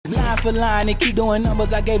for line and keep doing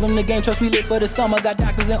numbers. I gave him the game, trust we lit for the summer. Got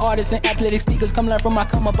doctors and artists and athletic speakers. Come learn from my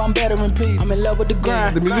come up, I'm better in peace. I'm in love with the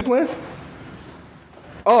grind. The music playing?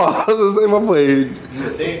 Oh, I was gonna say my boy. You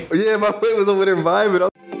would think? Yeah, my boy was over there vibing.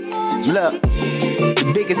 Look,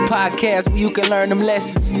 the biggest podcast where you can learn them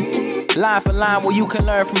lessons. Line for line where you can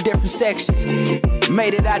learn from different sections.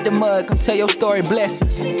 Made it out the mud, come tell your story,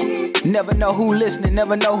 blessings. Never know who listening,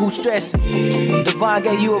 never know who stressing. Devon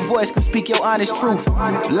gave you a voice, come speak your honest truth.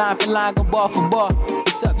 Line for line, go bar for bar,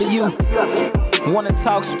 it's up to you. Wanna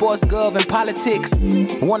talk sports, gov, and politics.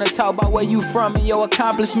 Wanna talk about where you from and your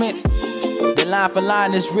accomplishments. The Line for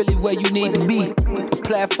Line is really where you need to be. A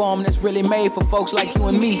platform that's really made for folks like you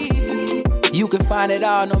and me. You can find it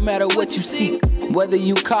all no matter what you seek. Whether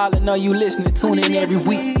you calling or you listening, tune in every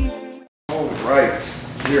week. All right,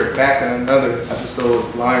 we are back on another episode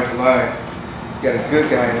of Line for Line. Got a good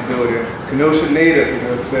guy in the building, Kenosha native, you know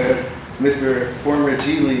what I'm saying? Mr. former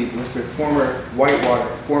G League, Mr. former Whitewater,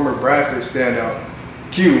 former Bradford standout.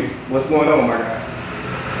 Q, what's going on, my guy?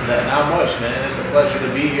 Not much, man. It's a pleasure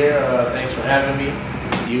to be here. Thanks for having me.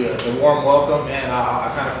 The warm welcome, man.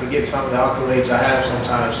 I kind of forget some of the accolades I have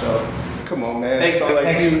sometimes, so. Come on, man. Thanks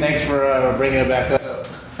for bringing it back up.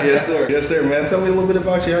 Yes, sir. Yes, sir, man. Tell me a little bit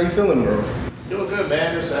about you. How you feeling, bro? Doing good,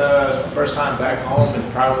 man. It's my first time back home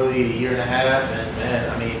in probably a year and a half, and man,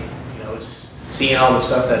 I mean, you know, it's seeing all the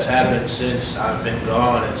stuff that's happened since I've been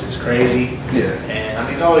gone. It's crazy. Yeah. And I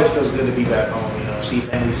mean, it always feels good to be back home. You know, see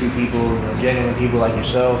family, see people, you know, genuine people like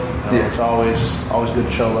yourself. You know, yeah. It's always good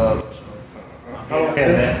to show love. So, how long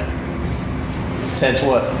man? Since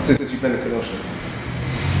what? Since you've been to Kenosha.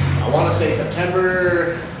 I want to say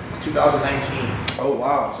September 2019. Oh,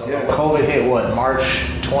 wow. So yeah. COVID hit, what, March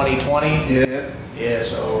 2020? Yeah. Yeah,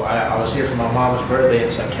 so I was here for my mom's birthday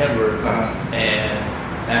in September. And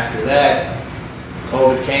after that,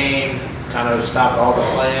 COVID came, kind of stopped all the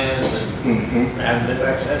plans, and I haven't been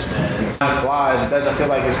back since, man. Time flies. It doesn't feel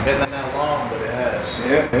like it's been that long, but it has.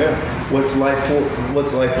 Yeah. What's life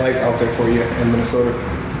like out there for you in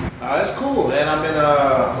Minnesota? It's cool, man. I'm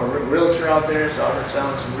a realtor out there, so I've been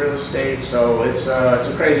selling some real estate. So it's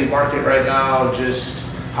a crazy market right now.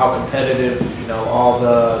 Just how competitive, you know, all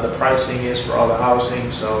the pricing is for all the housing.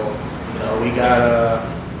 So, you know, we got a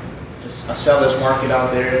seller's market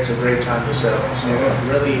out there. It's a great time to sell. So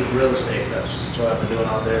really, real estate. That's what I've been doing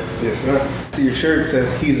out there. Yes, sir. See, your shirt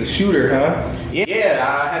says he's a shooter, huh? Yeah,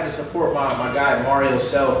 I had to support my guy Mario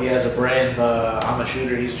Self. He has a brand. I'm a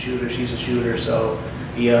shooter. He's a shooter. She's a shooter. So.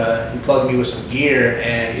 He plugged me with some gear,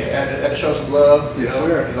 and had to show some love. Yes,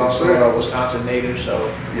 sir. He's also a Wisconsin native,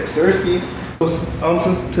 so. Yes, sir.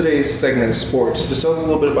 Since today's segment is sports, just tell us a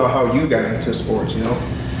little bit about how you got into sports, you know?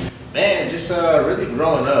 Man, just really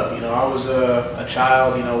growing up, you know, I was a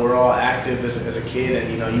child, you know, we're all active as a kid,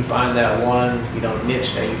 and, you know, you find that one, you know,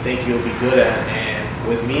 niche that you think you'll be good at, and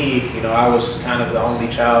with me, you know, I was kind of the only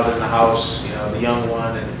child in the house, you know, the young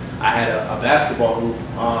one, and I had a basketball hoop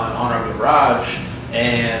on our garage.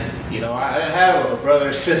 And, you know, I didn't have a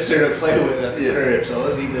brother or sister to play with at the crib. So it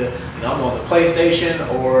was either, you know, I'm on the PlayStation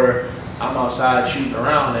or I'm outside shooting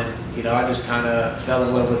around. And, you know, I just kind of fell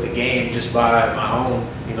in love with the game just by my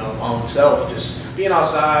own self. Just being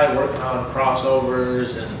outside, working on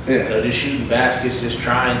crossovers and, you know, just shooting baskets, just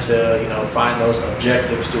trying to, you know, find those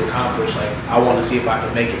objectives to accomplish. Like, I want to see if I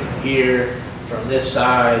can make it from here, from this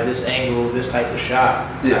side, this angle, this type of shot.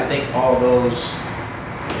 I think all those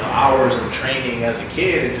hours of training as a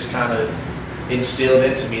kid, it just kind of instilled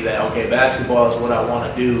into me that, okay, basketball is what I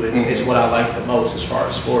want to do. It's what I like the most as far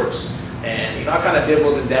as sports. And, you know, I kind of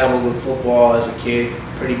dibbled and dabbled with football as a kid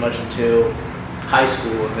pretty much until high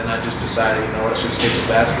school. And then I just decided, you know, let's just stick with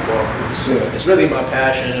basketball. It's really my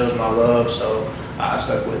passion. It was my love. So I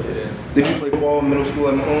stuck with it. And, did you play football in middle school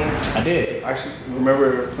at Mahone? I did. I actually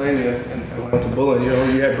remember playing it and I went to Bullen. You know,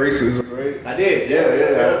 you had braces, right? I did. Yeah,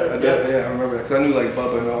 I remember that. Because I knew, like,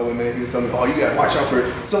 Bubba and all them, man. He was telling me, oh, you got to watch out for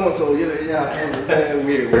so-and-so. Man,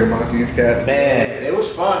 weird about these cats. Man, it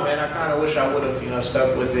was fun, man. I kind of wish I would have, you know,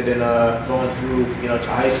 stuck with it and going through, you know, to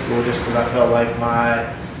high school just because I felt like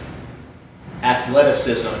my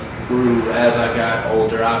athleticism grew as I got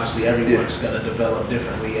older. Obviously, everyone's going to develop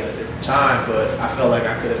differently at a different time, but I felt like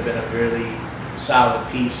I could have been a really solid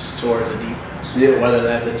piece towards a defense. Whether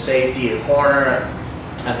that been safety or corner.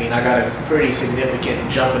 I mean, I got a pretty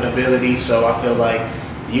significant jumping ability, so I feel like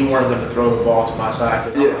you weren't going to throw the ball to my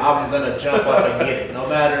side because I'm going to jump up and get it. No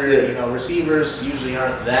matter, you know, receivers usually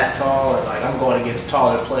aren't that tall, and like I'm going against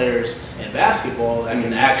taller players in basketball that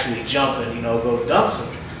can actually jump and, you know, go dunk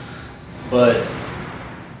some. But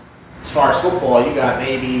as far as football, you got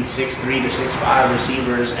maybe 6'3" to 6'5"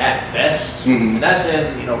 receivers at best. And that's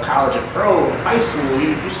in, you know, college and pro. In high school,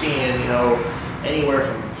 you're seeing, you know, anywhere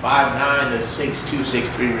from 5'9" to 6'2",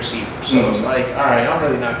 6'3" receivers. So it's like, all right, I'm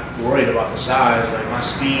really not worried about the size. Like my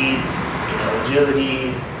speed, you know,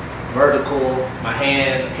 agility, vertical, my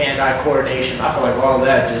hands, hand-eye coordination. I feel like all of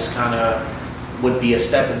that just kind of would be a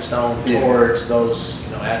stepping stone towards those,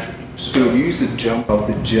 you know, attributes. Dude, you used to jump out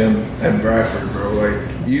the gym at Bradford, bro. Like,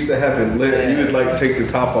 you used to have it lit. Yeah. You would, like, take the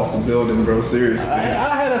top off the building, bro. Seriously.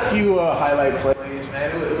 I had a few highlight plays,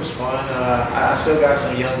 man. It was fun. I still got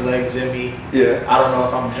some young legs in me. Yeah. I don't know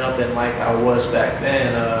if I'm jumping like I was back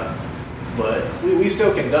then, but we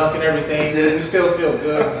still can dunk and everything. Yeah. We still feel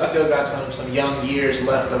good. We still got some young years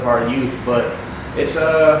left of our youth, but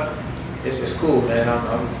it's cool, man.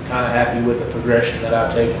 I'm kind of happy with the progression that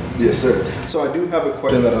I've taken. Yes, sir. So I do have a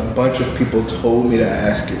question that a bunch of people told me to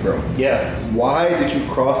ask you, bro. Yeah. Why did you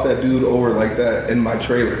cross that dude over like that in my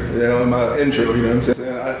trailer? You know, in my intro, you know what I'm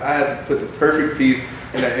saying? I had to put the perfect piece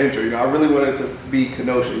in that intro. You know, I really wanted to be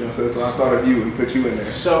Kenosha, you know what I'm saying? So I thought of you and put you in there.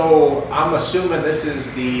 So I'm assuming this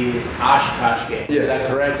is the Oshkosh game. Yeah. Is that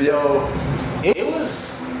correct? Yeah. So it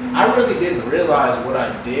was... I really didn't realize what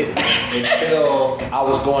I did until I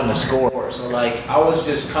was going to score. So, like, I was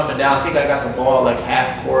just coming down. I think I got the ball, like,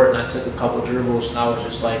 half court, and I took a couple dribbles, and I was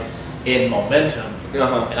just, like, in momentum. And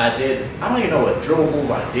I don't even know what dribble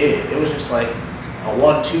move I did. It was just, like, a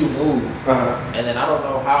 1-2 move. And then I don't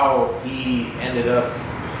know how he ended up.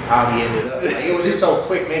 Like, it was just so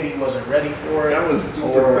quick, maybe he wasn't ready for it. That was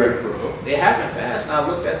super quick, bro. It happened fast, and I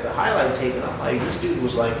looked at the highlight tape, and I'm like, this dude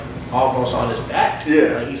was, like, almost on his back.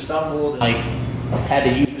 Yeah. Like he stumbled and like had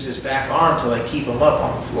to use his back arm to like keep him up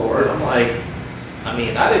on the floor. And I'm like, I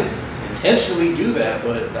mean, I didn't intentionally do that,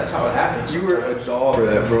 but that's how it happens. You were a dog for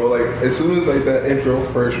that, bro. Like as soon as like that intro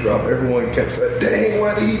first dropped, everyone kept saying, "Dang,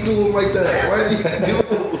 why did he do him like that? Why did he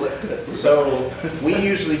do him like that?" So we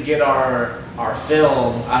usually get our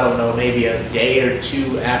film, I don't know, maybe a day or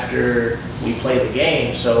two after we play the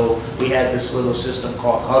game. So we had this little system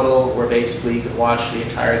called Huddle where basically you can watch the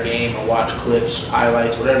entire game or watch clips,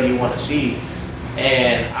 highlights, whatever you want to see.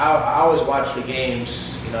 And I always watch the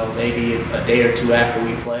games, you know, maybe a day or two after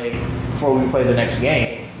we play, before we play the next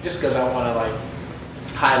game, just because I want to like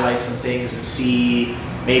highlight some things and see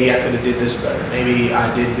maybe I could have did this better. Maybe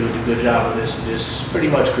I didn't do a good job of this, and just pretty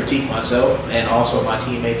much critique myself and also my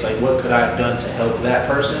teammates. Like, what could I have done to help that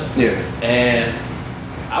person? Yeah. And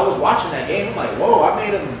I was watching that game. I'm like, whoa, I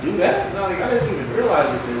made him do that? And I didn't even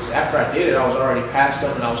realize it because after I did it, I was already past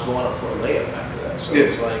him and I was going up for a layup after that. So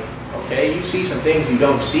it's like, okay, you see some things you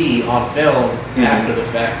don't see on film after the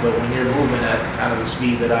fact, but when you're moving at kind of the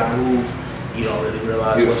speed that I move, you don't really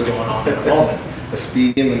realize what's going on in the moment. A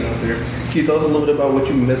speed demon out there. Can you tell us a little bit about what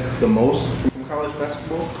you missed the most from college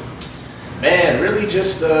basketball? Man, really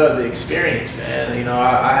just the experience, man. You know,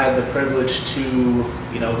 I had the privilege to,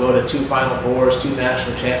 you know, go to 2 Final Fours, 2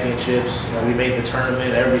 national championships. You know, we made the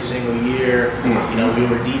tournament every single year. You know, we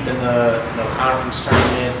were deep in the conference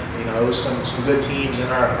tournament. You know, it was some good teams in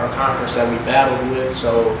our conference that we battled with.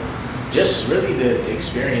 So just really the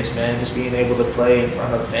experience, man, just being able to play in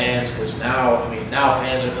front of fans, because now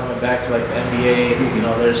fans are coming back to like the NBA. You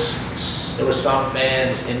know, there was some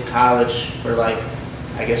fans in college for like,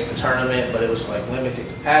 I guess the tournament, but it was like limited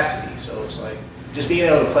capacity. So it's like just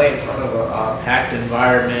being able to play in front of a packed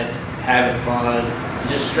environment, having fun,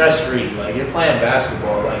 just stress-free. Like you're playing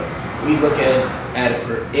basketball. Like we look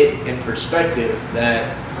at it in perspective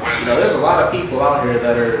that, you know, there's a lot of people out here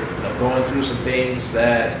that are, you know, going through some things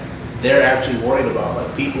that they're actually worried about.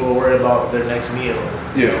 Like people are worried about their next meal,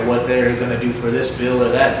 you know, what they're gonna do for this bill or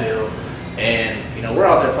that bill. And, you know, we're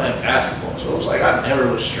out there playing basketball. So it was like I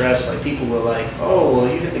never was stressed. Like people were like, oh,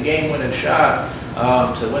 well, you hit the game-winning shot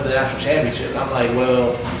to win the national championship. And I'm like,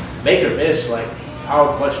 well, make or miss, like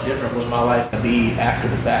how much different was my life gonna be after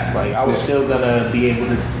the fact? Like I was still gonna be able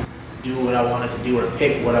to do what I wanted to do or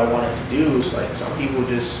pick what I wanted to do. It's like some people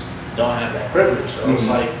just don't have that privilege. So it's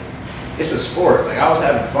like, it's a sport. Like I was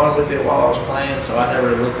having fun with it while I was playing, so I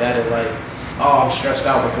never looked at it like, oh, I'm stressed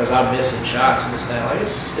out because I'm missing shots and this and that. Like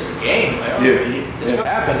it's a game. Like it's gonna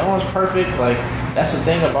happen. No one's perfect. Like that's the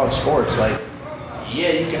thing about sports. Like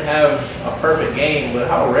yeah, you can have a perfect game, but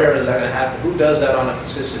how rare is that gonna happen? Who does that on a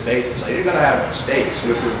consistent basis? Like you're gonna have mistakes.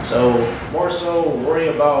 So more so worry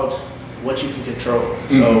about what you can control.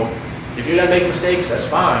 So if you're gonna make mistakes, that's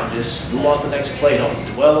fine. Just move on to the next play. Don't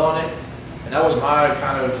dwell on it. And that was my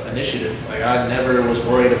kind of initiative. Like I never was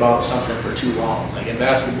worried about something for too long. Like in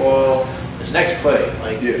basketball, it's next play.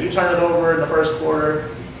 Like you turn it over in the first quarter,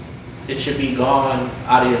 it should be gone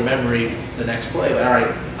out of your memory the next play. Like, all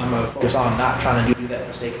right, I'm going to focus on not trying to do that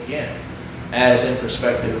mistake again. As in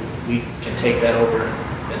perspective, we can take that over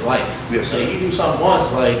in life. Yes, so you do something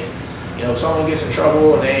once, like, if someone gets in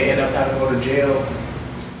trouble and they end up having to go to jail,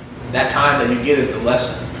 that time that you get is the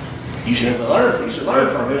lesson. You should learn. You should learn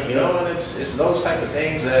from it, and it's those type of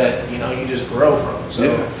things that, you just grow from.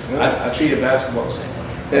 So I treated basketball the same way.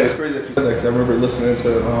 Yeah, it's crazy that you said that, because I remember listening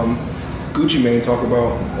to Gucci Mane talk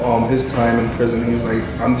about his time in prison. He was like,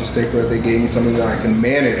 I'm just thankful that they gave me something that I can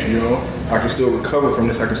manage, I can still recover from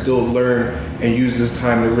this. I can still learn and use this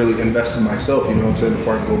time to really invest in myself,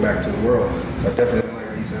 before I can go back to the world. So I definitely like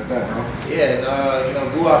how he said that, bro. Yeah,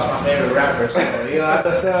 and, Guap's my favorite rapper, so,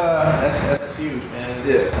 that's huge, man.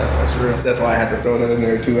 Yes. That's real. That's why I had to throw that in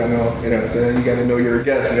there, too. I know, what I'm saying? You got to know your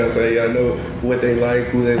guests, You got to know what they like,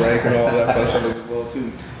 who they like, and all that fun stuff as well,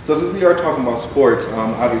 too. So since we are talking about sports,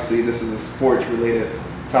 obviously this is a sports-related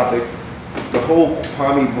topic. The whole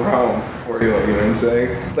Kwame Brown ordeal, you know what I'm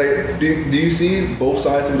saying? Like, do you see both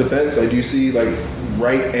sides of the fence? Like, do you see, like,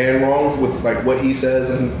 right and wrong with, like, what he says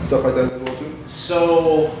and stuff like that as well, too?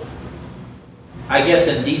 So, I guess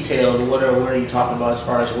in detail, what are you talking about as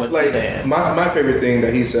far as what? Like, my favorite thing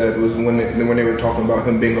that he said was when they were talking about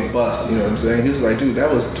him being a bust, you know what I'm saying? He was like, dude,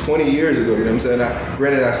 that was 20 years ago, you know what I'm saying?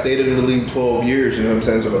 Granted, I stayed in the league 12 years, you know what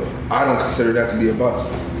I'm saying? So I don't consider that to be a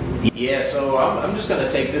bust. Yeah, so I'm just going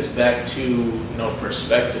to take this back to,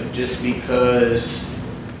 perspective, just because,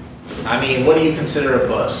 what do you consider a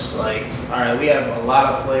bust? Like, all right, we have a lot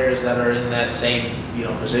of players that are in that same,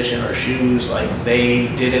 position or shoes. Like, they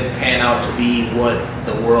didn't pan out to be what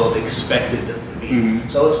the world expected them to be. Mm-hmm.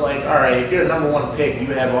 So it's like, all right, if you're a number one pick, you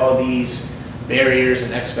have all these barriers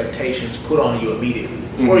and expectations put on you immediately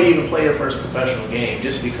before you even play your first professional game,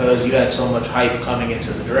 just because you had so much hype coming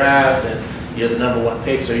into the draft and you're the number one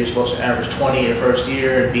pick, so you're supposed to average 20 your first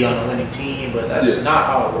year and be on a winning team, but that's not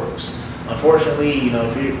how it works. Unfortunately,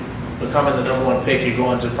 if you're becoming the number one pick, you're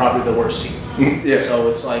going to probably the worst team. So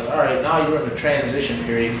it's like, all right, now you're in the transition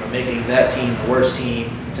period from making that team the worst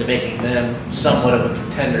team to making them somewhat of a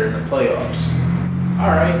contender in the playoffs. All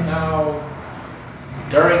right, now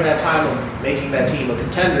during that time of making that team a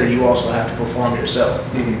contender, you also have to perform yourself.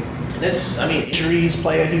 And injuries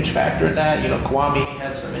play a huge factor in that. Kwame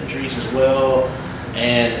had some injuries as well.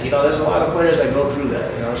 And, there's a lot of players that go through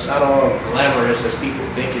that. It's not all glamorous as people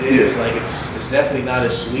think it is. Like, it's definitely not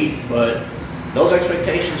as sweet, but those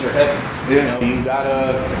expectations are heavy. You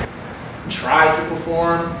gotta try to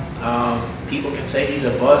perform. People can say he's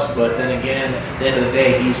a bust, but then again, at the end of the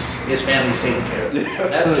day, his family's taken care of.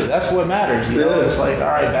 That's what matters. It's like, all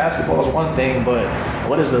right, basketball is one thing, but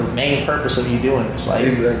what is the main purpose of you doing this? Like,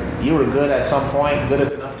 you were good at some point,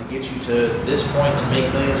 good enough to get you to this point to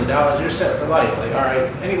make millions of dollars. You're set for life. Like, all right,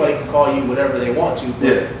 anybody can call you whatever they want to,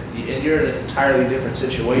 but and you're in an entirely different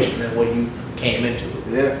situation than what you came into.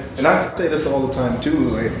 And I say this all the time too,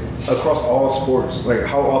 like across all sports, like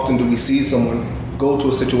how often do we see someone go to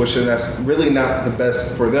a situation that's really not the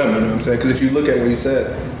best for them, you know what I'm saying? Because if you look at what he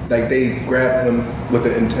said, like they grabbed him with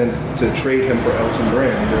the intent to trade him for Elton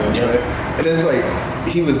Brand, you know what I'm saying? And it's like,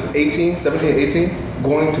 he was 17, 18,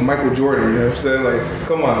 going to Michael Jordan, you know what I'm saying? Like,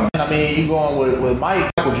 come on. You going with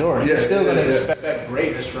Michael Jordan, you're still going to expect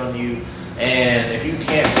greatness from you. And if you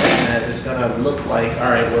can't bring that, it's going to look like, all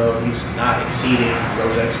right, well, he's not exceeding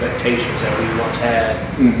those expectations that we once had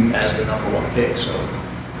as the number one pick. So,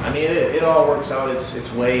 it all works out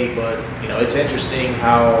its way, but, it's interesting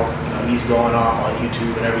how, he's going off on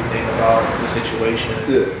YouTube and everything about the situation.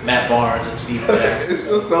 Matt Barnes and Steve Jackson. It's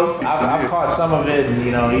just something. I've caught some of it, and,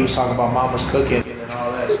 he was talking about Mama's cooking and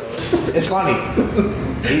all that, so it's funny.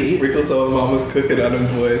 Sprinkle some of Mama's cooking on them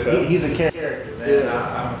boys. Huh? He's a character, man.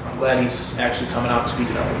 I'm glad he's actually coming out and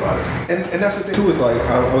speaking up about it. And that's the thing too, is like,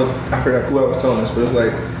 I forgot who I was telling this, but it's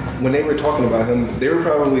like, when they were talking about him, they were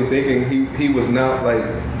probably thinking he was not like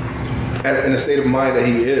in a state of mind that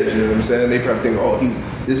he is, you know what I'm saying? They probably think, oh, he's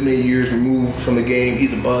this many years removed from the game,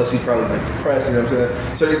 he's a bust, he's probably like depressed, you know what I'm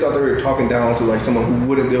saying? So they thought they were talking down to like someone who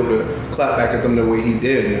wouldn't be able to clap back at them the way he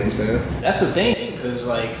did, you know what I'm saying? That's the thing, because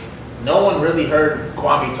like, no one really heard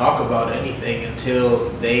Kwame talk about anything until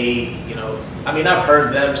they, I've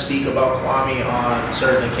heard them speak about Kwame on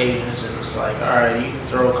certain occasions, and it's like, all right, you can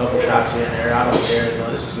throw a couple shots here and there, I don't care,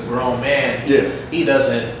 this is a grown man.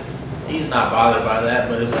 He's not bothered by that,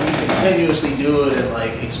 but if you continuously do it and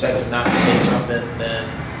like expect him not to say something, then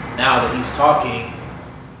now that he's talking,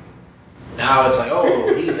 now it's like,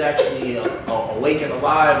 oh, he's actually awake and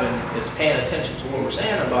alive and is paying attention to what we're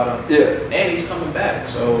saying about him. And he's coming back,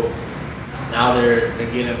 so now they're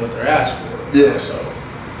getting what they're asked for.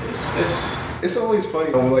 So It's always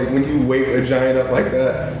funny, like when you wake a giant up like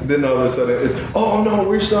that, then all of a sudden it's, oh no,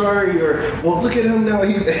 we're sorry, or well, look at him now,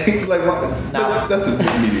 he's like, nah. That's the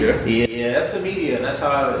media. Yeah, that's the media, and that's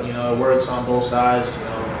how it works on both sides.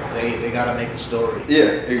 They gotta make a story. Yeah,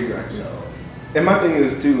 exactly. So, and my thing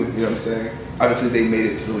is too, you know what I'm saying? Obviously, they made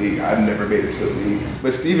it to the league. I've never made it to the league,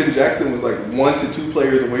 but Steven Jackson was like 1 to 2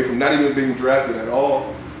 players away from not even being drafted at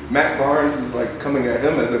all. Matt Barnes is like coming at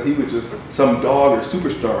him as if he was just some dog or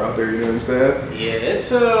superstar out there. You know what I'm saying? Yeah,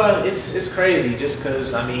 it's crazy. Just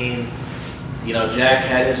because Jack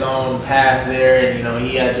had his own path there, and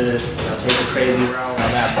he had to take a crazy route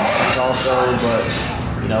on Matt Barnes also. But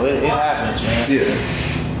it happens, man. Yeah.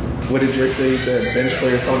 What did Drake say? He said bench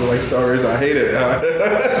players sounded like starters. I hate it.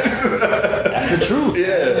 That's the truth. Yeah,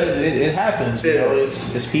 it happens. Yeah.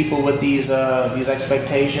 It's people with these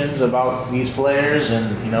expectations about these players,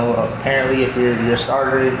 and apparently if you're a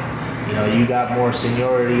starter, you got more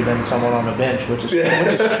seniority than someone on the bench, which is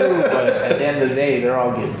true. But at the end of the day, they're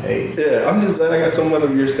all getting paid. Yeah, I'm just glad I got someone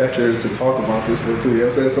of your stature to talk about this with too. You know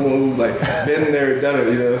what I'm saying? Someone who like been there, done it.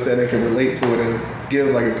 You know what I'm saying? They can relate to it and give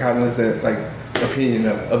like a cognizant opinion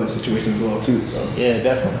of the situation as well too. So yeah,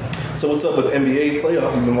 definitely. So what's up with NBA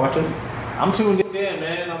playoffs? You been watching? I'm tuned in,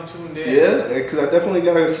 man. I'm tuned in. Yeah, because I definitely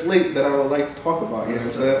got a slate that I would like to talk about. You know what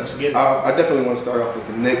I'm saying? Let's get it. I definitely want to start off with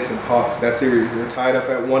the Knicks and Hawks. That series, they're tied up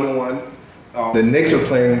at 1-1. The Knicks are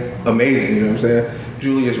playing amazing. You know what I'm saying?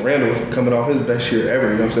 Julius Randle coming off his best year ever.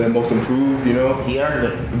 You know what I'm saying? Most improved. He earned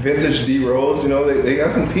it. Vintage D Rose. They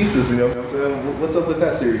got some pieces. You know what I'm saying? What's up with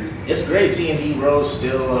that series? It's great seeing D Rose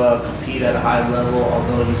still compete at a high level,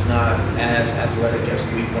 although he's not as athletic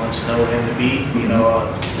as we once know him to be.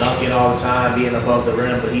 Dunking all the time, being above the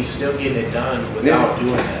rim, but he's still getting it done without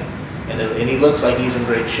doing that. And he looks like he's in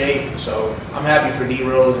great shape. So I'm happy for D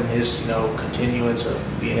Rose and his continuance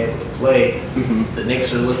of being able to play. Mm-hmm. The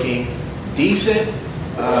Knicks are looking decent.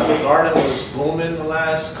 The Garden was booming the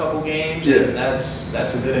last couple games. Yeah. And that's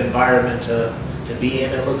a good environment to be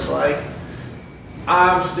in, it looks like.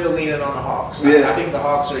 I'm still leaning on the Hawks. Yeah. I think the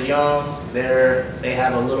Hawks are young. They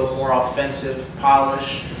have a little more offensive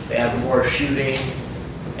polish. They have more shooting.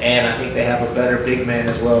 And I think they have a better big man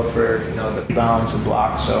as well for the rebounds and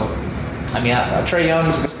blocks. So, Trae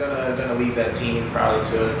Young's gonna lead that team probably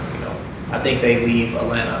to I think they leave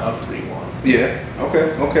Atlanta up 3-1. Yeah.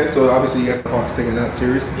 Okay. So obviously you got the Hawks taking that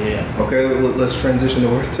series. Yeah. Okay. Let's transition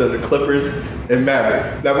over to the Clippers and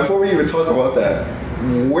Maverick. Now, before we even talk about that,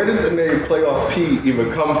 where did the name Playoff P even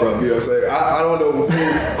come from? You know what I'm saying? I don't know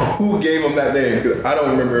who gave him that name, because I don't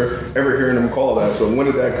remember ever hearing him call that. So when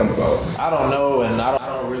did that come about? I don't know, and I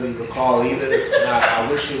don't really recall either. And I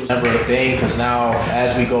wish it was never a thing, because now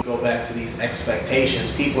as we go back to these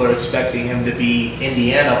expectations, people are expecting him to be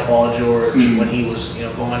Indiana Paul George when he was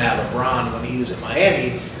going at LeBron when he was in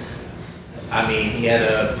Miami. He had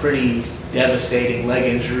a pretty devastating leg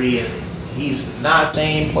injury, and he's not the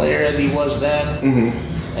same player as he was then.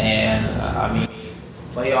 Mm-hmm. And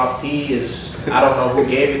Playoff P is, I don't know who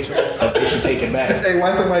gave it to him, but they should take it back. Hey,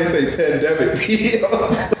 why somebody say Pandemic P?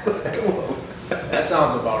 That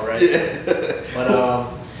sounds about right. Yeah. But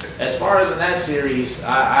as far as in that series,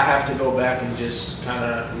 I have to go back and just kind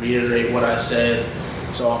of reiterate what I said.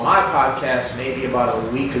 So on my podcast, maybe about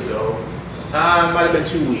a week ago, it might have been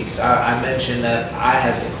 2 weeks, I mentioned that I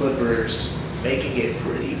had the Clippers making it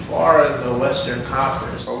pretty far in the Western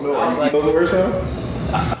Conference. Oh no, I was like, those words,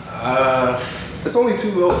 huh? It's only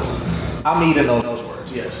 2-0. I'm eating those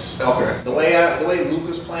words, yes. Okay. The way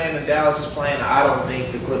Luka's playing and Dallas is playing, I don't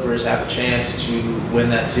think the Clippers have a chance to win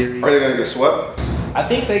that series. Are they going to get swept? I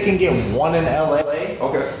think they can get one in LA.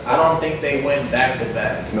 Okay. I don't think they win back to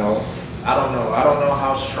back. No. I don't know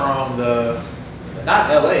how strong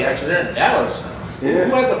not LA, actually, they're in Dallas now. Yeah.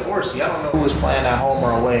 Who had the 4 seed? I don't know who was playing at home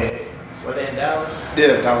or away. Were they in Dallas?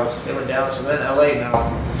 Yeah, Dallas. They were in Dallas, so they're in LA now.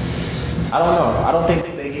 I don't know. I don't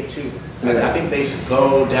think they get 2. Yeah. I think they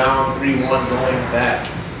go down 3-1 going back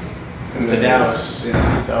to Dallas.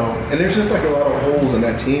 Yeah. So, and there's just like a lot of holes in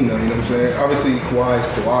that team now, you know what I'm saying? Obviously Kawhi's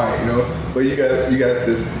Kawhi, but you got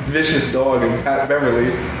this vicious dog in Pat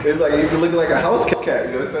Beverly. It's like he's looking like a house cat,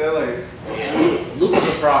 you know what I'm saying? Like Luka's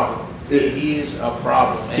a problem. He's a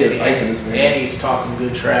problem. And he's talking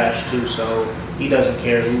good trash too, so he doesn't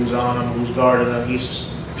care who's on him, who's guarding him. He's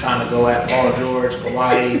just trying to go at Paul George,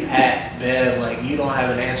 Kawhi, Pat, Bev. Like, you don't have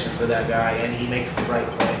an answer for that guy, and he makes the right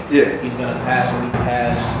play. Yeah. He's going to pass when he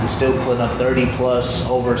passes. He's still putting up 30-plus,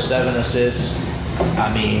 over 7 assists.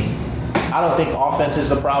 I don't think offense is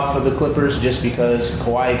the problem for the Clippers, just because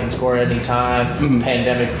Kawhi can score at any time. Mm-hmm.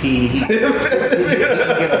 Pandemic P, he can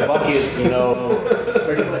get a bucket,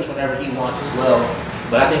 pretty much whenever he wants as well.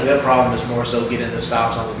 But I think their problem is more so getting the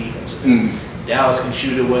stops on the defense. Dallas can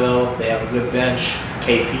shoot it well. They have a good bench.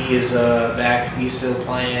 KP is back. He's still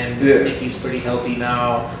playing. Yeah. I think he's pretty healthy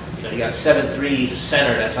now. You got a 7'3"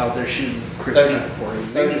 center that's out there shooting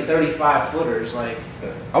 35 footers. Like,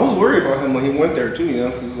 I was worried about him when he went there too,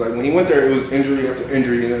 because like when he went there, it was injury after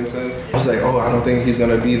injury. You know what I'm saying? I was like, oh, I don't think he's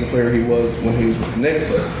gonna be the player he was when he was with the Knicks,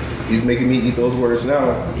 but he's making me eat those words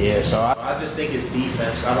now. Yeah, so I just think it's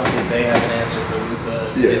defense. I don't think they have an answer for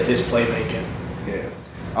Luka. His playmaking. Yeah,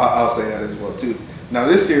 I'll say that as well too. Now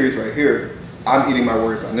this series right here, I'm eating my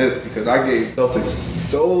words on this because I gave Celtics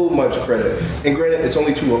so much credit. And granted, it's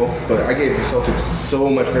only 2-0, but I gave the Celtics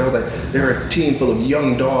so much credit. I was like, they're a team full of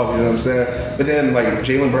young dogs, you know what I'm saying? But then, like,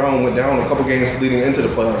 Jaylen Brown went down a couple games leading into the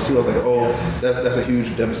playoffs, too. I was like, oh, that's a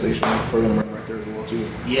huge devastation for them right there as well, too.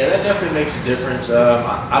 Yeah, that definitely makes a difference.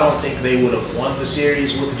 I don't think they would have won the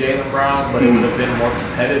series with Jaylen Brown, but it would have been more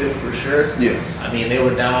competitive for sure. Yeah. I mean, they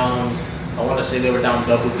were down... I want to say they were down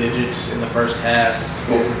double digits in the first half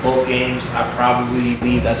both games. I probably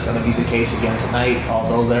believe that's going to be the case again tonight,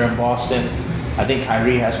 although they're in Boston. I think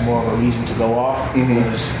Kyrie has more of a reason to go off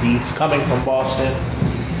because he's coming from Boston.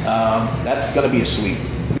 That's going to be a sweep.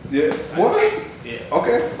 Yeah. What? Yeah.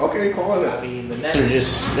 Okay, calling it. I mean, the Nets are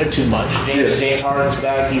they're too much. James Harden's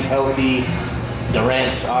back. He's healthy.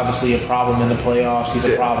 Durant's obviously a problem in the playoffs. He's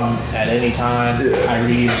a problem at any time. Yeah.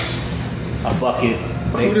 Kyrie's a bucket.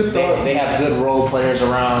 They have good role players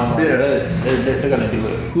around. Like, they're gonna do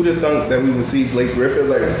it. Who'd have thought that we would see Blake Griffin,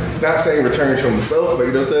 like, not saying return to himself,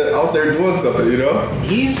 but out there doing something,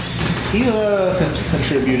 He's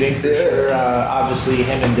contributing for sure. Obviously,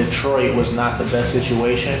 him in Detroit was not the best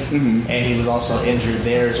situation, and he was also injured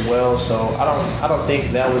there as well. So I don't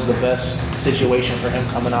think that was the best situation for him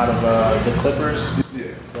coming out of the Clippers.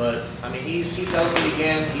 Yeah. But I mean, he's healthy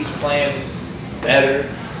again. He's playing better.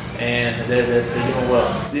 And they're doing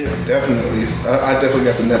well. Yeah, definitely. I definitely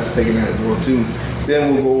got the Nets taking that as well, too.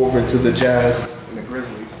 Then we'll go over to the Jazz and the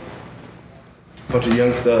Grizzlies. Bunch of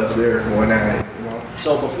young studs there going at it,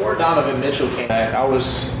 So before Donovan Mitchell came back, I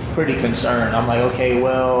was pretty concerned. I'm like, okay,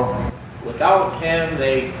 well, without him,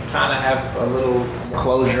 they kind of have a little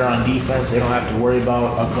closure on defense. They don't have to worry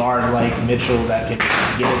about a guard like Mitchell that can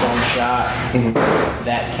get his own shot,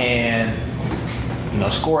 that can...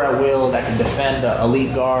 score at will, that can defend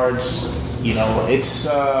elite guards. It's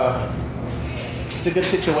a good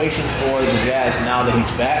situation for the Jazz now that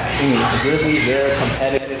he's back. The Grizzlies, they're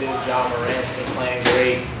competitive. John Morant's been playing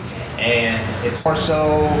great. And it's more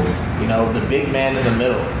so, the big man in the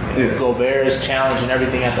middle. Gobert is challenging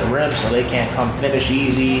everything at the rim, so they can't come finish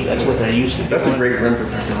easy. That's what they're used to doing. That's a great rim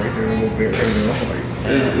protector right there.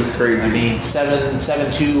 It's crazy. I mean,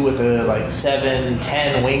 7'2" with a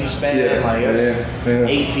 7'10" wingspan. That's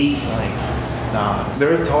 8 feet. Nah. There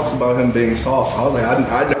was talks about him being soft. I was like, I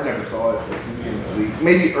never saw it since he was in the league.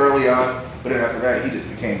 Maybe early on, but then after that, he just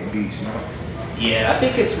became a beast. Yeah, I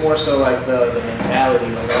think it's more so the mentality.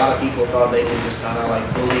 Like, a lot of people thought they could just kind of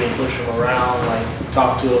bully and push him around,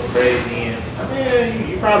 talk to him crazy. And I mean,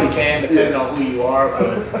 you probably can, depending on who you are.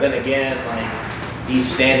 But then again, he's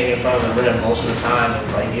standing in front of the rim most of the time,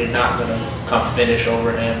 and you're not gonna come finish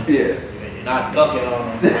over him. Yeah, you're not dunking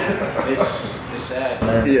on him. It's sad.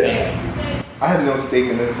 Yeah, I have no stake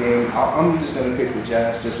in this game. I'm just gonna pick the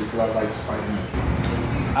Jazz just because I like Spider-Man.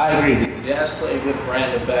 I agree. The Jazz play a good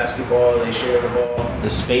brand of basketball. They share the ball. The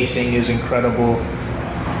spacing is incredible.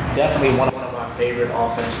 Definitely one of my favorite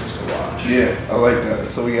offenses to watch. Yeah, I like that.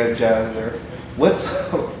 So we got Jazz there. Let's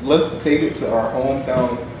take it to our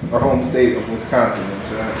hometown, our home state of Wisconsin.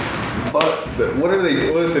 But what are they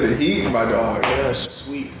doing to the Heat, my dog? Yeah,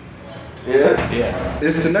 sweep. Yeah? Yeah.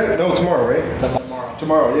 It's tonight? No, tomorrow, right?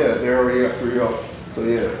 Tomorrow, yeah. They're already up 3-0. So,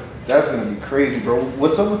 yeah. That's going to be crazy, bro.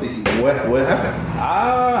 What's up with the Heat? What happened?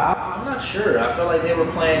 I'm not sure. I felt like they were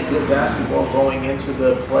playing good basketball going into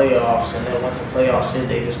the playoffs, and then once the playoffs hit,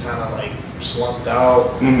 they just kind of slumped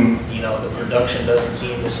out. The production doesn't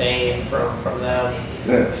seem the same from them.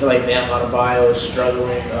 Yeah. I feel like Bam Adebayo is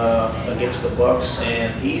struggling against the Bucks,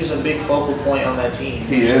 and he's a big focal point on that team.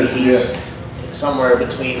 He's somewhere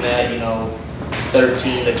between that,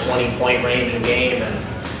 13 to 20 point range a game, and I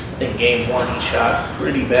think game 1 he shot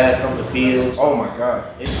pretty bad from the field. Oh my God!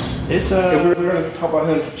 If we're going to talk about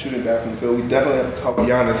him shooting bad from the field, we definitely have to talk about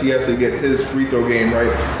Giannis. He has to get his free throw game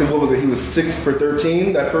right, because what was it? He was 6 for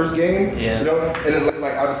 13 that first game. Yeah. And then,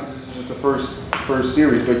 obviously this is just the first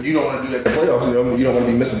series, but you don't want to do that in the playoffs. You don't want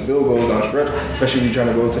to be missing field goals down stretch, especially if you're trying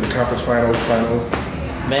to go to the conference finals.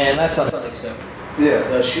 Man, that's unacceptable. Yeah.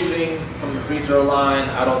 The shooting from the free throw line,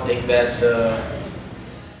 I don't think that's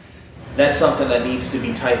something that needs to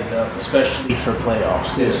be tightened up, especially for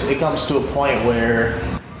playoffs. It comes to a point where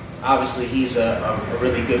obviously he's a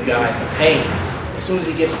really good guy in the paint. As soon as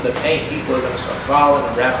he gets to the paint, people are going to start fouling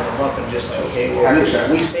and wrapping him up and just like, okay,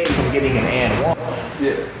 well, we saved him from getting an and one.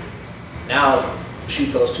 Yeah. Now,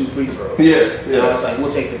 shoot those 2 free throws. Yeah. Now it's like,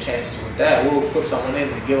 we'll take the chances with that. We'll put someone in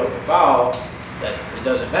to give up a foul that it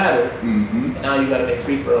doesn't matter. Mm-hmm. And now you got to make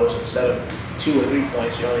free throws instead of 2 or 3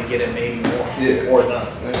 points. You're only getting maybe one or none.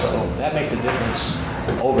 Yeah. So that makes a difference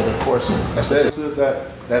over the course of. I said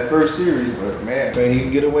that first series, but man, he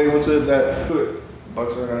can get away with it. That good.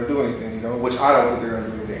 Bucks aren't gonna do anything, you know, which I don't think they're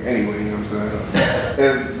gonna do anything anyway. You know what I'm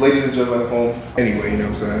saying? And ladies and gentlemen at home, anyway, you know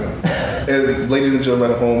what I'm saying? And ladies and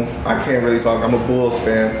gentlemen at home, I can't really talk. I'm a Bulls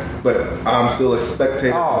fan, but I'm still a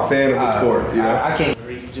spectator, a fan of the sport. You know, I can't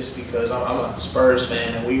agree just because I'm a Spurs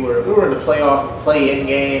fan, and we were in the play-in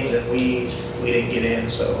games, and we didn't get in,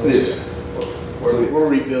 so we're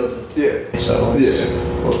rebuilding. Yeah. So I'm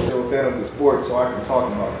still a fan of the sport, so I can talk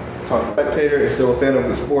about it. Spectator is still a fan of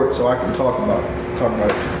the sport, so I can talk about it.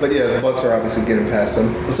 But yeah, the Bucks are obviously getting past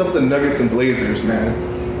them. What's up with the Nuggets and Blazers,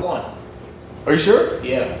 man? One. Are you sure?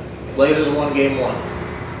 Yeah. Blazers won game 1.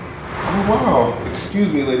 Oh wow!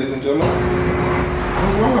 Excuse me, ladies and gentlemen.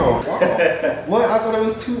 Oh wow! What? I thought it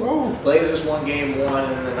was 2-0. Blazers won game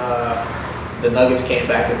 1, and then the Nuggets came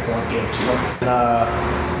back and won game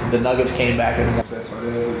 2. The Nuggets came back and won. So I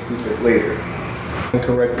didn't look stupid later.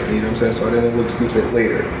 Correctly, you know what I'm saying? So I didn't look stupid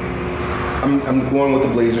later. I'm going with the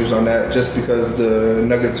Blazers on that just because the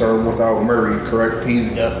Nuggets are without Murray, correct?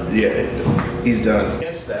 He's done.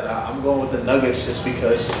 Against that, I'm going with the Nuggets just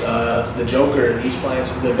because the Joker, he's playing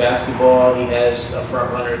some good basketball. He has a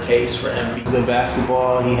front runner case for MVP. Good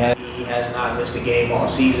basketball. He has not missed a game all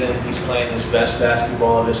season. He's playing his best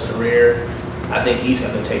basketball of his career. I think he's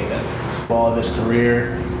going to take that. Ball of his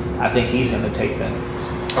career. I think he's going to take that.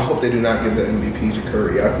 I hope they do not give the MVP to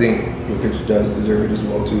Curry. I think Jokic does deserve it as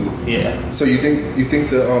well too. Yeah. So you think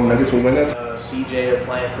the Nuggets will win that? CJ are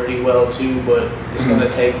playing pretty well too, but it's going to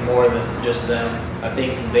take more than just them. I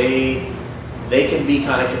think they can be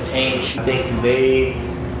kind of contained. I think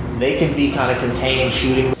they can be kind of contained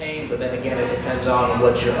shooting. But then again, it depends on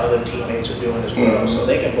what your other teammates are doing as well. So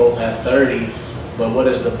they can both have 30. But what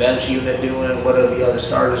is the bench unit doing? What are the other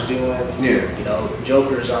starters doing? Yeah. You know,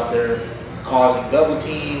 Joker's out there causing double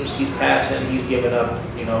teams. He's passing. He's giving up,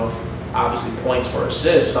 you know, obviously points for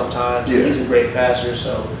assists sometimes. Yeah. He's a great passer,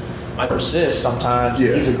 so Michael assists sometimes.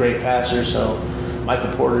 Yeah. He's a great passer, so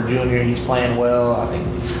Michael Porter Jr. He's playing well.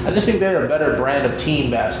 I just think they're a better brand of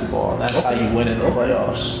team basketball, and that's how you win in the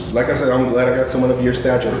playoffs. Like I said, I'm glad I got someone of your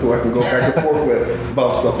stature who I can go back and forth with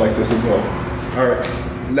about stuff like this as well. All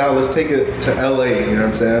right, now let's take it to LA. You know what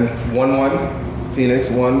I'm saying? 1-1, Phoenix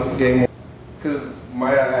 1 game 1. Because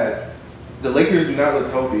might I add, the Lakers do not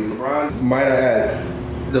look healthy.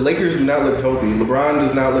 The Lakers do not look healthy. LeBron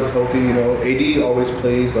does not look healthy. You know, AD always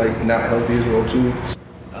plays like not healthy as well too.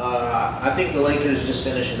 I think the Lakers just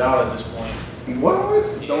finish it out at this point. What?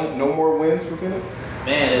 Yeah. No more wins for Phoenix?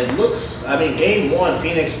 Man, it looks. I mean, game 1,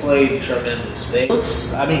 Phoenix played tremendous.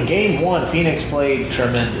 Game 1, Phoenix played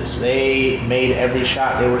tremendous. They made every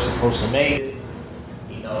shot they were supposed to make.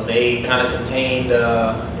 You know, they kind of contained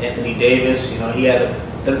Anthony Davis. You know, he had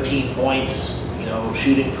 13 points, you know,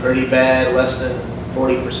 shooting pretty bad, less than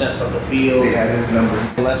 40% from the field. They had his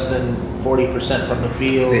number. Less than 40% from the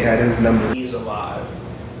field. They had his number. He's alive.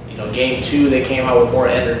 You know, game 2, they came out with more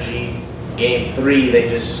energy. Game 3, I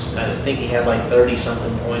think he had like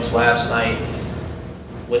 30-something points last night.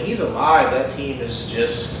 When he's alive, that team is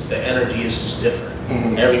just, the energy is just different.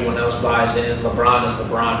 Mm-hmm. Everyone else buys in. LeBron is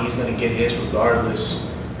LeBron. He's going to get his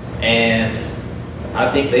regardless. And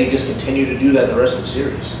I think they just continue to do that the rest of the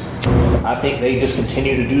series.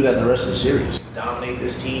 Dominate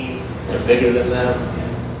this team. They're bigger than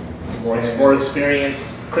them. More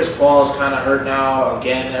experienced. Chris Paul's kind of hurt now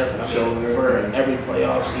again. For every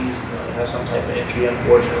playoff season, you know, he has some type of injury,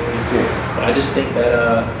 unfortunately. Yeah. But I just think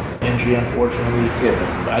that injury, unfortunately.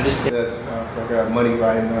 Yeah. But I just think I got money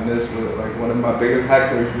riding on this, but like one of my biggest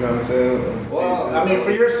hecklers, you know what I'm saying? Well, I mean,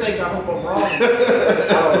 for your sake, I hope I'm wrong. I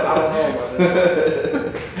don't know about this.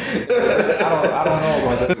 I don't know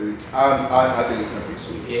about that. I think it's gonna be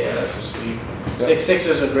sweet. Yeah, that's a sweep.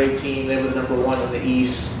 Sixers are a great team. They were the number 1 in the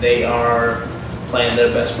East. They are playing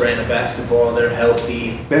their best brand of basketball. They're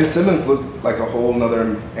healthy. Ben Simmons looked like a whole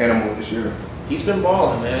nother animal this year. He's been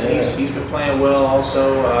balling, man. Yeah. He's been playing well.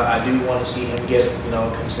 Also, I do want to see him get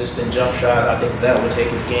a consistent jump shot. I think that would take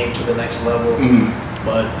his game to the next level. Mm-hmm.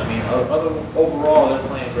 But I mean, overall, they're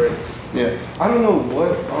playing great. Yeah, I don't know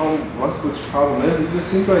what Westbrook's problem is. It just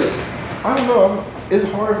seems like I don't know. It's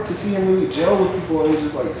hard to see him really gel with people and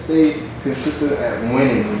just like stay consistent at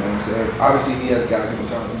winning. You know what I'm saying? Obviously, he has got people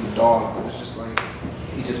calling him the dog, but it's just like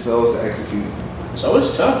he just fails to execute. So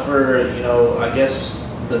it's tough for, I guess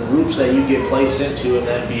the groups that you get placed into in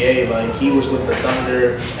the NBA. Like, he was with the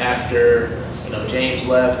Thunder after, James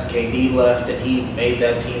left, KD left, and he made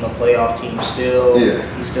that team a playoff team still. Yeah.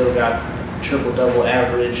 He still got triple-double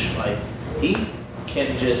average. Like, he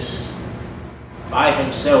can just, by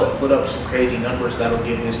himself, put up some crazy numbers that'll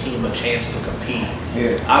give his team a chance to compete.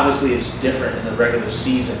 Yeah. Obviously, it's different in the regular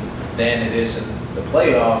season than it is in the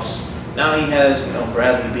playoffs. Now he has,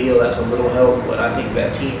 Bradley Beal. That's a little help, but I think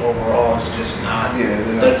that team overall is just not. Yeah,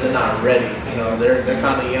 they're not ready. They're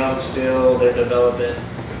kind of young still. They're developing.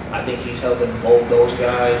 I think he's helping mold those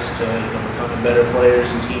guys to becoming better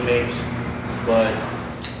players and teammates. But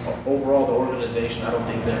overall, the organization, I don't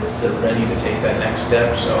think they're ready to take that next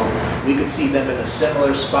step. So we could see them in a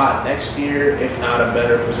similar spot next year, if not a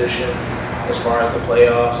better position as far as the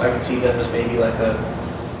playoffs. I could see them as maybe like a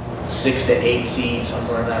 6 to 8 seed,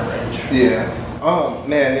 somewhere in that range. Yeah.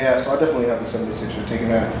 Man, yeah, so I definitely have the 76ers taking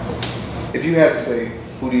that. If you had to say,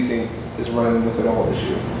 who do you think is running with it all this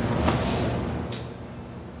year?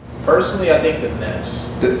 Personally, I think the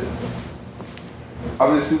Nets.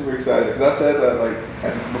 I'm just super excited because I said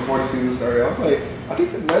that before the season started. I was like, I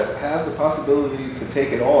think the Nets have the possibility to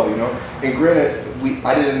take it all, And granted,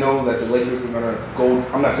 I didn't know that the Lakers were gonna go.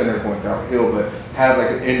 I'm not saying they're going downhill, but have like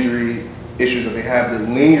the injury issues that they have, the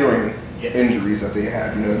lingering injuries that they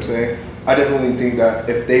have. You know what I'm saying? I definitely think that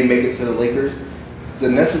if they make it to the Lakers, the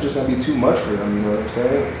Nets are just gonna be too much for them. You know what I'm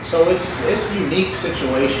saying? So it's a unique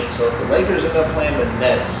situation. So if the Lakers end up playing the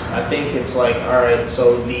Nets, I think it's like, all right.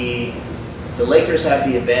 So the Lakers have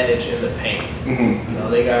the advantage in the paint. Mm-hmm.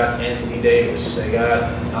 They got Anthony Davis, they got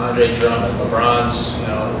Andre Drummond, LeBron's,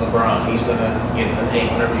 LeBron. He's gonna get in the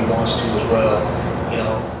paint whenever he wants to as well.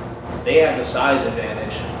 They have the size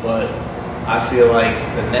advantage, but I feel like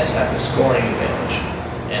the Nets have the scoring advantage.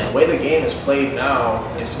 And the way the game is played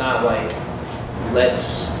now, it's not like, let's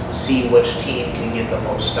see which team can get the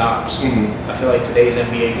most stops. Mm-hmm. I feel like today's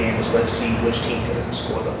NBA game is let's see which team can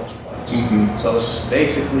score the most points. Mm-hmm. So it's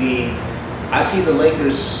basically, I see the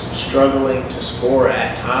Lakers struggling to score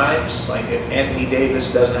at times. Like if Anthony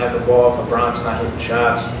Davis doesn't have the ball, if LeBron's not hitting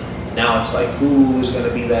shots, now it's like who is going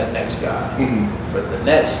to be that next guy? Mm-hmm. For the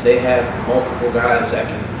Nets, they have multiple guys that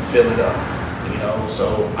can fill it up.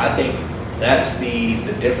 So I think that's the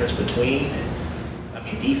difference between.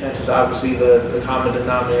 Defense is obviously the common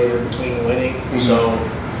denominator between winning. Mm-hmm. So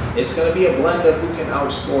it's going to be a blend of who can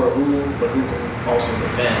outscore who, but who can also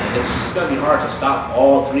defend. And it's going to be hard to stop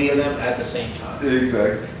all three of them at the same time.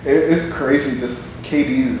 Exactly. It's crazy just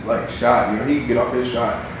KD's shot. He can get off his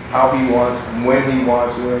shot how he wants, when he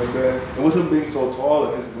wants, you know what I'm saying? And with him being so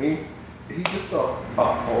tall and his wings, he's just a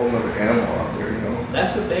whole other animal out there,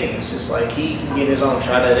 That's the thing. It's just like he can get his own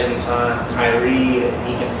shot at any time. Kyrie,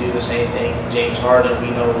 he can do the same thing. James Harden,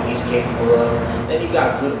 we know what he's capable of. Then you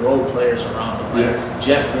got good role players around him.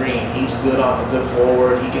 Jeff Green, he's good on a good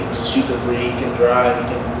forward. He can shoot the three. He can drive.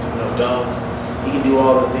 He can dunk. He can do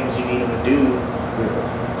all the things you need him to do.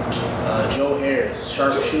 Joe Harris,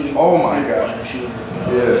 sharp shooting. Oh my God. Shooter,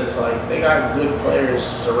 It's like they got good players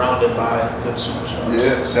surrounded by good superstars.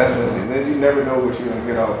 Yeah, definitely. And then you never know what you're going to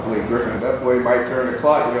get out of Blake Griffin. That boy might turn the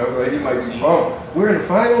clock, he might be bumped. We're in the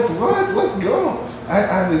finals? What? Let's go. I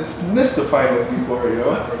haven't sniffed the finals before,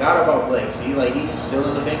 I forgot about Blake. See, he's still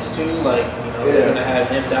in the mix too. They're going to have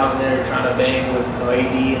him down there trying to bang with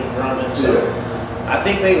AD and Drummond. So I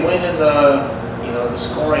think they win in the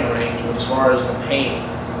scoring range, but as far as the paint,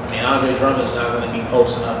 Andre Drummond's not going to be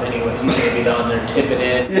posting up anyways. He's going to be down there tipping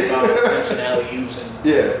in, catching alley-oops and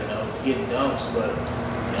getting dunks. But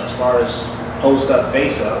as far as post-up,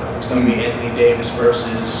 face-up, it's going to be Anthony Davis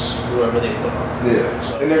versus whoever they put on. Yeah,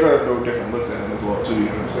 so, and they're going to throw different looks at him as well too. You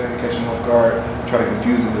know what I'm saying? Catch him off guard, try to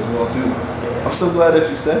confuse him as well too. Yeah. I'm so glad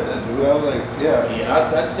that you said that, dude. I was like, Yeah,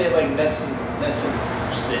 I'd say Nets in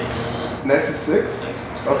 6. Nets in 6? Nets in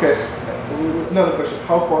 6. Okay. Another question: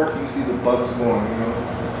 how far can you see the Bucks going?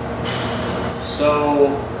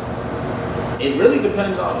 So it really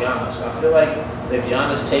depends on Giannis. I feel like if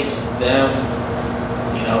Giannis takes them,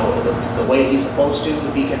 the way he's supposed to,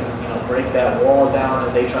 if he can, break that wall down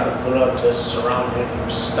and they try to put up to surround him from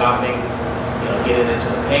stopping, getting into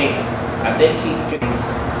the paint, I think he could,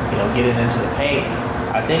 getting into the paint.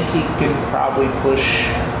 I think he could probably push.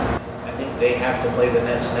 I think they have to play the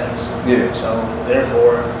Nets next. Yeah. So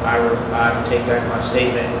therefore, I would take back my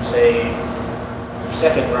statement and say,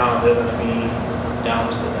 second round, they're going to be down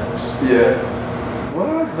to the Nets. Yeah.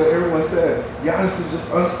 what? But everyone said Giannis is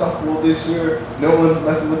just unstoppable this year. No one's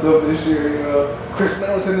messing with him this year. You know, Chris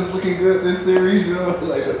Middleton is looking good this series. You know,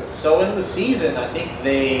 like so in the season, I think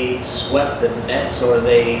they swept the Nets, or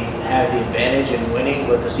they had the advantage in winning.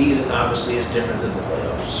 But the season obviously is different than the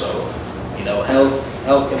playoffs. So, you know,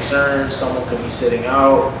 health concerns. Someone could be sitting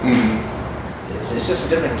out. Mm-hmm. It's just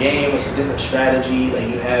a different game. It's a different strategy. Like,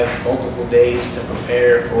 you have multiple days to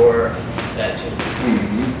prepare for that team.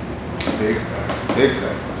 Mm-hmm. Big facts. Big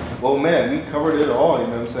facts. Well, man, we covered it all, you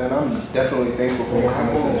know what I'm saying? I'm definitely thankful for you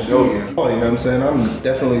coming to the show, you know what I'm saying? I'm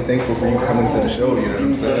definitely thankful for you coming to the show, you know what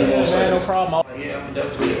I'm saying? Yeah, man, no problem. Yeah, I'm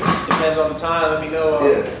definitely. Depends on the time. Let me know.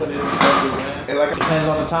 Put it in the schedule, man. And like, depends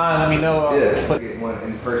on the time. Let me know. Get one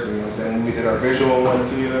in person, you know what I'm saying? When we did our visual one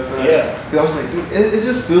too, you know what I'm saying? Yeah. Because I was like, dude, it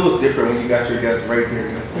just feels different when you got your guests right there,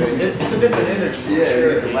 you know what I'm saying? It's a different energy. Yeah,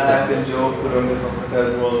 you get to laugh and joke with them and stuff like that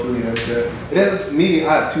as well too, you know what I'm saying? It has, me,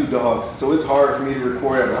 I have 2 dogs, so it's hard for me to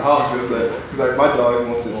record at my house because like my dogs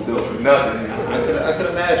won't sit still for nothing. You know what I'm saying? I could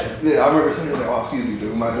imagine. Yeah, I remember telling you, like, oh, excuse me,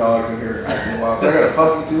 dude, my dog's in here acting wild. I got a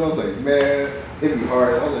puppy too. I was like, man, it'd be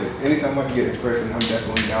hard. So I was like, anytime I can get in person, I'm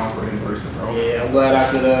definitely down for in person, bro. Yeah, I'm glad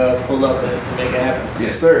I could pull up and make it happen.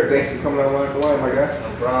 Yes, sir. Thank you for coming on Line for Line, my guy.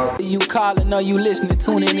 No problem. You calling or you listening,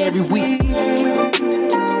 tune in every week.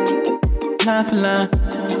 Line for line.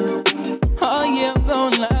 Oh yeah, I'm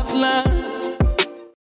going line for line.